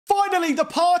Finally, the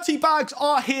party bags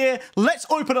are here. Let's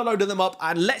open a load of them up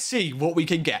and let's see what we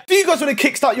can get. If you guys want to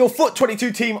kickstart your Foot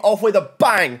 22 team off with a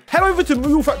bang, head over to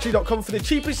moolfactory.com for the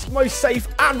cheapest, most safe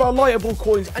and reliable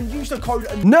coins and use the code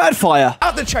NerdFire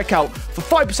at the checkout for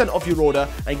 5% off your order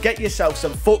and get yourself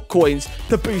some Foot coins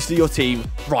to boost your team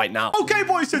right now. Okay,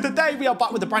 boys, so today we are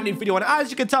back with a brand new video, and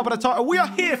as you can tell by the title, we are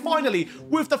here finally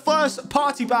with the first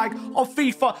party bag of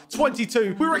FIFA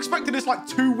 22. We were expecting this like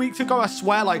 2 weeks ago, I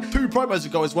swear, like 2 promos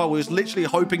ago as well. We was literally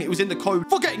hoping it was in the code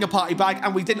for getting a party bag,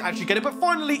 and we didn't actually get it, but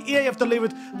finally EA have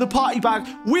delivered the party bag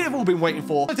we have all been waiting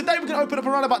for. So today we're going to open up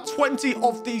around about 20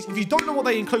 of these. If you don't know what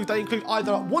they include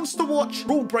either Wants to Watch,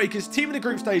 Rule Breakers, Team in the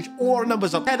Group Stage, or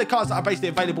Numbers Up. They're the cards that are basically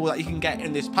available that you can get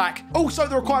in this pack. Also,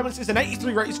 the requirements is an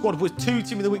 83 rated squad with 2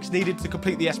 Team of the Weeks needed to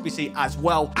complete the SBC as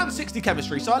well, and 60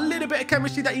 chemistry. So a little bit of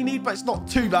chemistry that you need, but it's not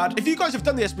too bad. If you guys have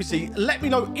done the SBC, let me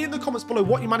know in the comments below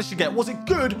what you managed to get. Was it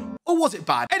good or was it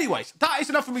bad? Anyways, that is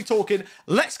enough of me talking.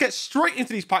 Let's get straight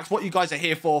into these packs, what you guys are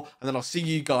here for, and then I'll see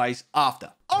you guys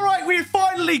after. All right, we've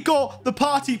finally got the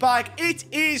party bag. It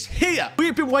is here.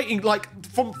 We've been waiting like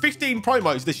from 15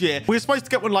 promos this year. We were supposed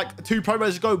to get one like 2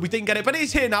 promos ago. We didn't get it, but it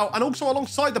is here now. And also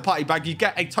alongside the party bag, you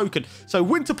get a token. So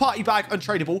winter party bag,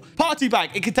 untradeable. Party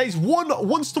bag, it contains 1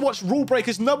 Wants to Watch, Rule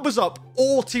Breakers, Numbers Up,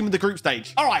 or Team of the Group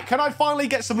Stage. All right, can I finally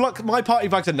get some luck? My party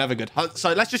bags are never good.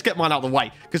 So let's just get mine out of the way,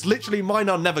 because literally mine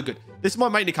are never good. This is my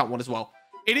main account one as well.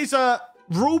 It is a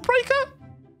Rule Breaker?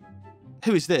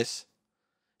 Who is this?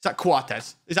 Is that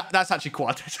Quartes? That's actually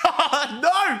Quartes?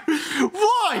 No!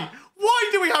 Why? Why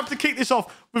do we have to kick this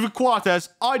off with a Quartes?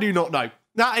 I do not know.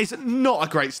 That is not a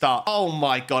great start. Oh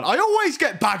my god. I always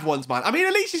get bad ones, man. I mean,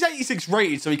 at least he's 86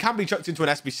 rated, so he can be chucked into an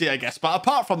SBC, I guess. But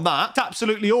apart from that, it's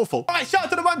absolutely awful. All right, shout out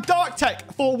to the man Dark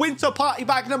Tech for winter party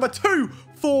bag number 2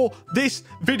 for this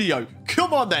video.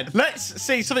 Come on then. Let's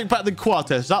see something better than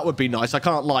Quartes. That would be nice. I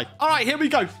can't lie. All right, here we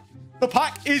go. The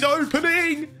pack is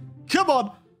opening. Come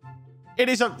on. It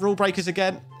isn't Rule Breakers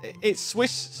again. It's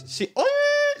Swiss.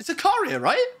 Oh, it's a Courier,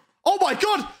 right? Oh my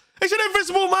god. It's an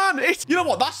invisible man. You know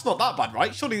what? That's not that bad,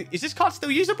 right? Surely, is this card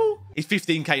still usable? He's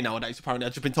 15k nowadays, apparently.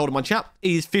 I've just been told in my chat.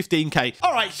 He's 15k.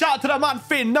 All right, shout out to that man,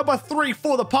 Finn. Number 3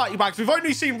 for the party bags. We've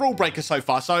only seen Rule Breakers so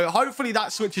far, so hopefully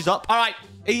that switches up. All right,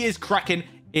 he is cracking.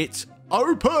 It's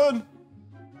open.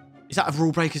 Is that a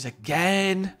Rule Breakers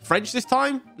again? French this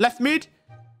time? Left mid?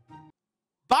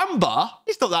 Bamba?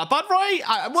 He's not that bad,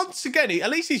 right? Once again, at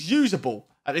least he's usable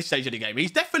at this stage of the game.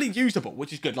 He's definitely usable,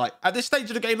 which is good. Like, at this stage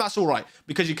of the game, that's all right,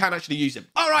 because you can actually use him.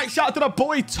 All right, shout out to the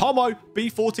boy, Tomo.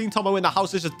 B14 Tomo in the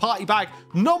house. This is party bag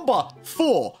number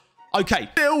 4. Okay,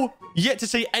 still yet to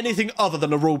see anything other than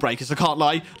the Rule Breakers, I can't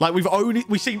lie. Like,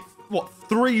 we've seen, what,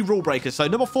 3 Rule Breakers. So,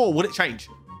 number 4, would it change?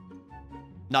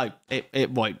 No,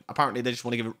 it won't. Apparently, they just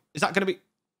want to give it... Is that going to be...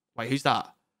 Wait, who's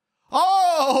that?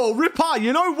 Oh, Ripper,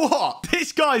 you know what?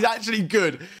 This guy's actually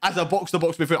good as a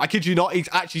box-to-box midfielder. I kid you not, he's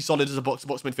actually solid as a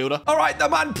box-to-box midfielder. All right, the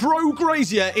man Pro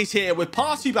Grazier is here with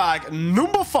party bag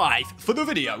number 5 for the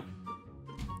video.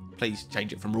 Please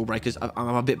change it from Rule Breakers.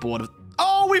 I'm a bit bored of...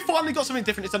 Oh, we finally got something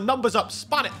different. It's a Numbers Up.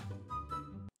 Span it.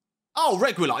 Oh,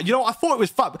 regular. You know, I thought it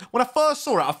was Fab. When I first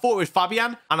saw it, I thought it was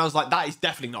Fabian, and I was like, that is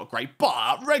definitely not great.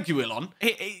 But Regulon,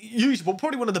 usable,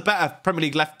 probably one of the better Premier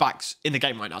League left backs in the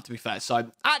game right now, to be fair.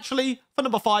 So actually, for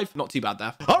number 5, not too bad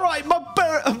there. All right,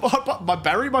 my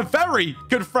very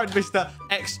good friend, Mr.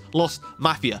 X Lost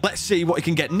Mafia. Let's see what he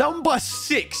can get. Number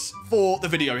 6 for the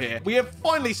video here. We have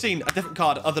finally seen a different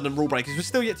card other than Rule Breakers. We're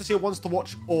still yet to see a Wants to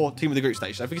Watch or Team of the Group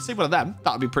Stage. So if we can see one of them,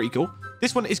 that would be pretty cool.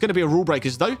 This one is going to be a Rule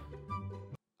Breakers, though.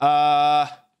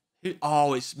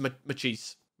 Oh, it's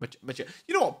Machis.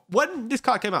 You know what? When this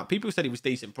card came out, people said he was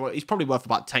decent. He's probably worth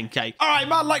about 10k. All right,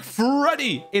 man, like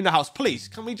Freddy in the house. Please,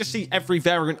 can we just see every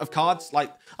variant of cards?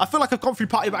 Like, I feel like I've gone through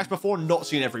party backs before and not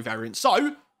seen every variant.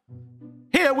 So,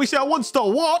 here we see a Wants to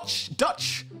Watch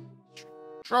Dutch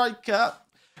striker.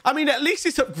 I mean, at least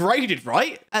it's upgraded,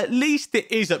 right? At least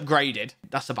it is upgraded.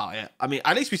 That's about it. I mean,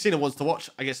 at least we've seen a Wants to Watch,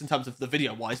 I guess, in terms of the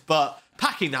video-wise. But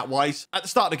packing that wise, at the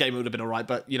start of the game, it would have been all right.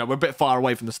 But, you know, we're a bit far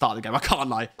away from the start of the game. I can't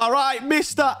lie. All right,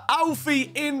 Mr.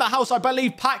 Alfie in the house. I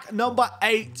believe pack number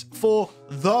 8 for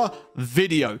the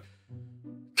video.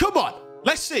 Come on.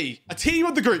 Let's see. A Team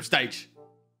of the Group Stage.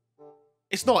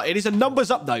 It's not. It is a Numbers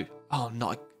Up, though. Oh,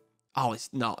 not. Oh, it's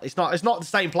not the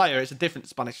same player. It's a different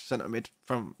Spanish centre mid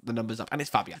from the Numbers Up. And it's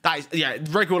Fabia. That is, yeah,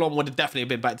 Regulon would have definitely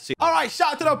been better to see. All right,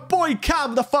 shout out to the boy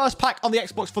Cam, the first pack on the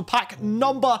Xbox for pack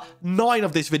number 9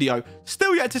 of this video.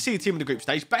 Still yet to see a Team in the Group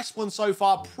Stage. Best one so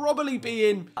far probably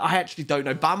being, I actually don't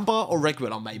know, Bamba or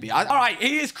Regulon maybe. All right,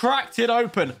 he is cracked it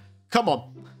open. Come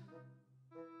on.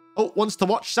 Oh, Wants to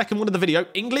Watch. Second one of the video.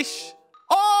 English.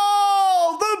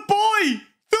 Oh, the boy.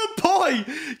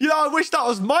 boy. You know, I wish that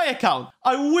was my account.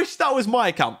 I wish that was my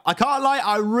account. I can't lie.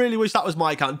 I really wish that was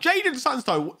my account. Jaden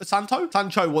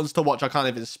Sancho wants to watch. I can't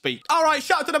even speak. All right,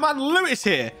 shout out to the man Lewis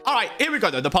here. All right, here we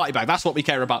go, though. The party bag. That's what we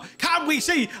care about. Can we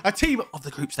see a team of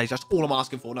the group stage? That's all I'm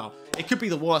asking for now. It could be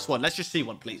the worst one. Let's just see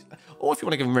one, please. Or if you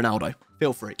want to give him Ronaldo,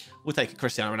 feel free. We'll take a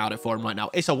Cristiano Ronaldo for him right now.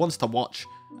 Issa wants to watch.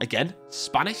 Again,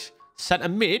 Spanish. Centre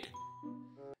mid.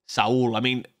 Saul. I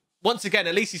mean, once again,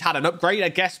 at least he's had an upgrade, I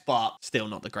guess, but still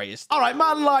not the greatest. All right,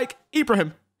 man like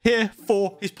Ibrahim here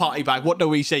for his party bag. What do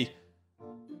we see?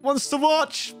 Wants to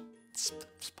watch.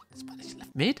 Spanish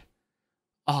left mid.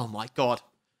 Oh, my God.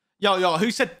 Yo, who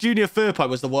said Junior Firpo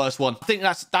was the worst one? I think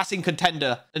that's in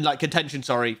contention,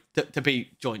 sorry, to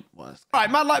be joint worst. All right,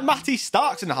 man like Matty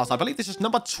Starks in the house. I believe this is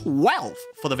number 12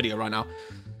 for the video right now.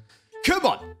 Come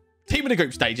on. Team in the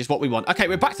group stage is what we want. Okay,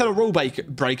 we're back to the rule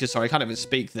breakers. Sorry, I can't even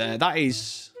speak there. That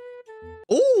is...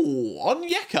 Oh,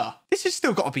 Onyeka. This has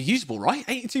still got to be usable, right?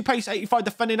 82 pace, 85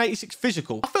 defending, 86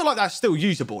 physical. I feel like that's still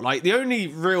usable. Like, the only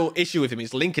real issue with him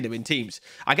is linking him in teams.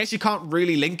 I guess you can't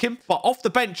really link him, but off the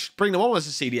bench, bring him on as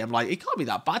a CDM. Like, it can't be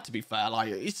that bad, to be fair.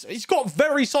 Like, he's got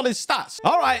very solid stats.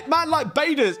 All right, man like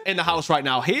Bader's in the house right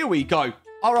now. Here we go.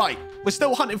 All right, we're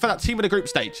still hunting for that team in the group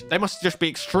stage. They must just be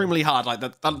extremely hard. Like,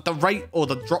 the rate or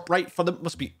the drop rate for them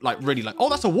must be, like, really low. Oh,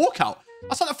 that's a walkout.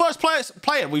 That's like the first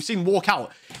player we've seen walk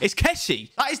out. It's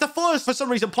Kessie. That is the first, for some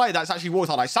reason, player that's actually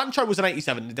walked out. Like, Sancho was an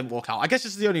 87 and didn't walk out. I guess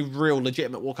this is the only real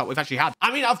legitimate walkout we've actually had.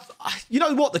 I mean, you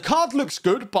know what? The card looks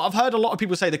good, but I've heard a lot of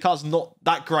people say the card's not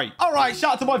that great. All right,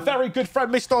 shout out to my very good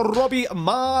friend, Mr. Robbie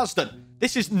Marsden.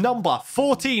 This is number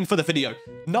 14 for the video.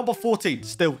 Number 14.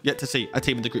 Still yet to see a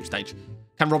team in the group stage.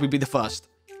 Can Robbie be the first?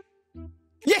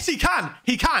 Yes, he can.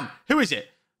 He can. Who is it?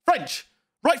 French.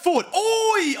 Right forward.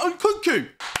 Oi! Nkunku.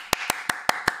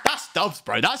 That's dubs,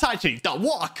 bro. That's actually dubs.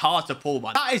 What a card to pull,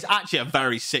 man. That is actually a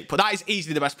very sick pull. That is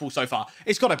easily the best pull so far.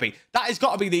 It's got to be. That has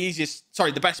got to be the easiest,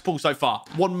 sorry, the best pull so far.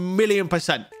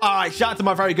 1,000,000%. All right, shout out to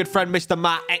my very good friend, Mr.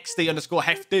 Matt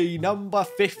XD_Hefty, number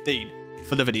 15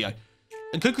 for the video.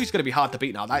 And Nkunku's going to be hard to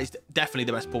beat now. That is definitely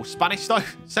the best pull. Spanish, though.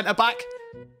 Centre back.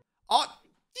 Oh,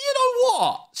 you know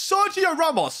what? Sergio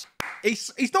Ramos.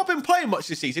 He's not been playing much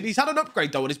this season. He's had an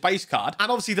upgrade, though, on his base card. And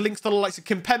obviously, the links to the likes of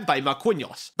Kimpembe,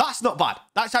 Marquinhos. That's not bad.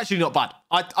 That's actually not bad.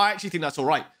 I actually think that's all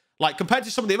right. Like, compared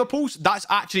to some of the other pools, that's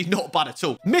actually not bad at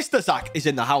all. Mr. Zach is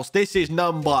in the house. This is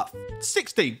number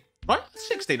 16, right?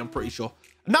 16, I'm pretty sure.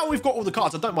 Now we've got all the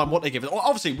cards. I don't mind what they give us.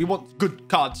 Obviously, we want good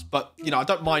cards, but, you know, I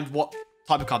don't mind what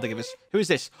type of card they give us. Who is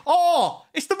this? Oh,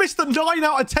 it's the Mr. 9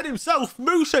 out of 10 himself,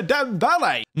 Moussa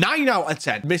Dembele. 9 out of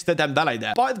 10, Mr. Dembele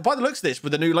there. By the looks of this,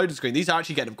 with the new loading screen, these are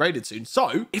actually getting upgraded soon.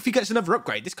 So, if he gets another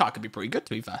upgrade, this card could be pretty good, to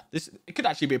be fair. It could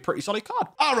actually be a pretty solid card.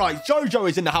 All right, Jojo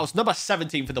is in the house, number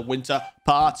 17 for the winter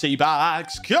party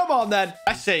bags. Come on, then.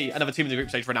 Let's see another team in the group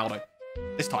stage, Ronaldo.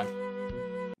 This time.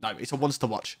 No, it's a once to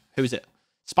watch. Who is it?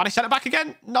 Spanish centre back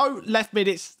again? No, left mid.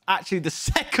 It's actually the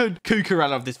second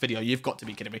Cucurella of this video. You've got to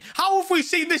be kidding me. How have we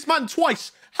seen this man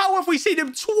twice? How have we seen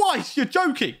him twice? You're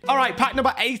joking. All right, pack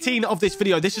number 18 of this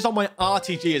video. This is on my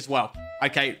RTG as well.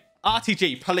 Okay,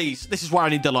 RTG, please. This is where I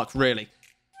need the luck, really.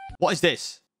 What is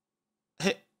this?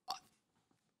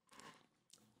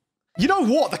 You know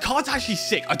what? The card's actually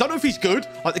sick. I don't know if he's good.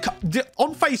 Like, the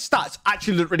on-face stats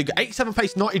actually look really good. 87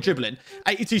 pace, 90 dribbling,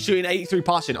 82 shooting, 83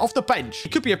 passing. Off the bench,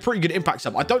 it could be a pretty good impact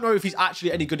sub. I don't know if he's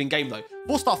actually any good in game, though.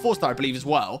 4-star, I believe, as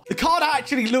well. The card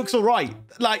actually looks all right.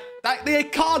 Like, the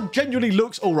card genuinely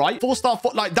looks all right. 4-star,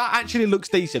 like, that actually looks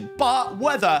decent. But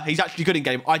whether he's actually good in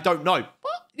game, I don't know.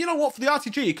 But you know what? For the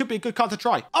RTG, it could be a good card to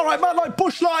try. All right, man, like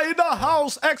Bushlight in the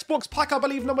house. Xbox pack, I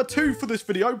believe, number 2 for this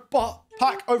video. But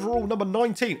pack overall number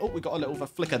 19. Oh, we got a little bit of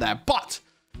a flicker there. But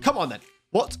come on, then.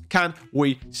 What can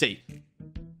we see?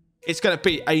 It's going to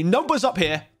be a numbers up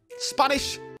here.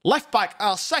 Spanish left back,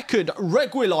 our second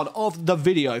Reguilon of the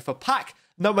video for pack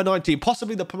number 19,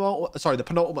 possibly the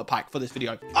penultimate pack for this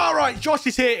video. All right, Josh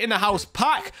is here in the house.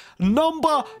 Pack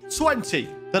number 20.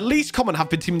 The least common have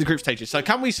been team in the group stages. So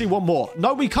can we see one more?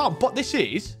 No, we can't. But this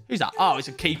is... Who's that? Oh, it's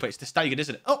a keeper. It's the Stegen,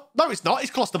 isn't it? Oh, no, it's not.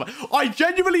 It's Klosterman. I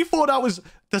genuinely thought that was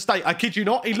the Stegen. I kid you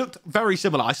not. He looked very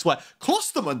similar, I swear.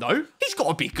 Klosterman, though, he's got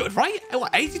to be good, right?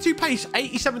 82 pace,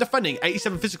 87 defending,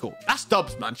 87 physical. That's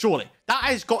dubs, man, surely. That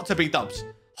has got to be dubs.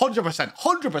 100%,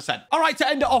 100%. All right, to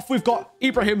end it off, we've got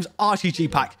Ibrahim's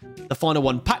RTG pack, the final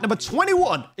one. Pack number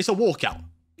 21. It's a walkout.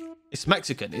 It's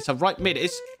Mexican. It's a right mid.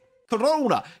 It's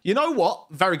Corona. You know what?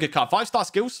 Very good card. 5-star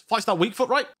skills, 5-star weak foot,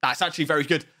 right? That's actually very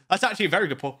good. That's actually a very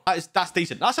good pull. That's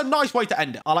decent. That's a nice way to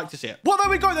end it. I like to see it. Well, there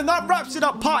we go then. That wraps it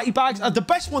up. Party bags. The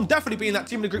best one definitely being that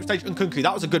team in the group stage and Enquiries.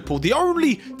 That was a good pull. The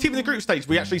only team in the group stage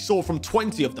we actually saw from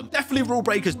 20 of them. Definitely rule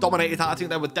breakers dominated that. I think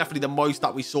they were definitely the most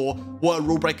that we saw were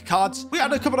rule breaker cards. We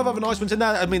had a couple of other nice ones in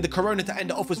there. I mean, the Corona to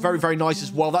end it off was very, very nice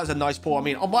as well. That was a nice pull. I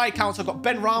mean, on my accounts, I've got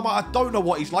Ben Rama. I don't know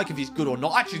what he's like, if he's good or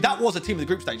not. Actually, that was a team in the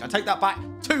group stage. I take that back.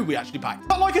 2 we actually packed.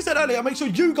 But like I said earlier, make sure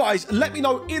you guys let me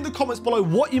know in the comments below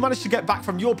what you managed to get back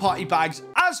from your party bags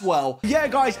as well. Yeah,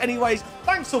 guys, anyways,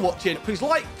 thanks for watching. Please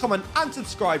like, comment, and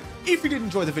subscribe if you did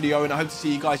enjoy the video, and I hope to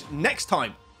see you guys next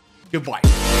time. Goodbye.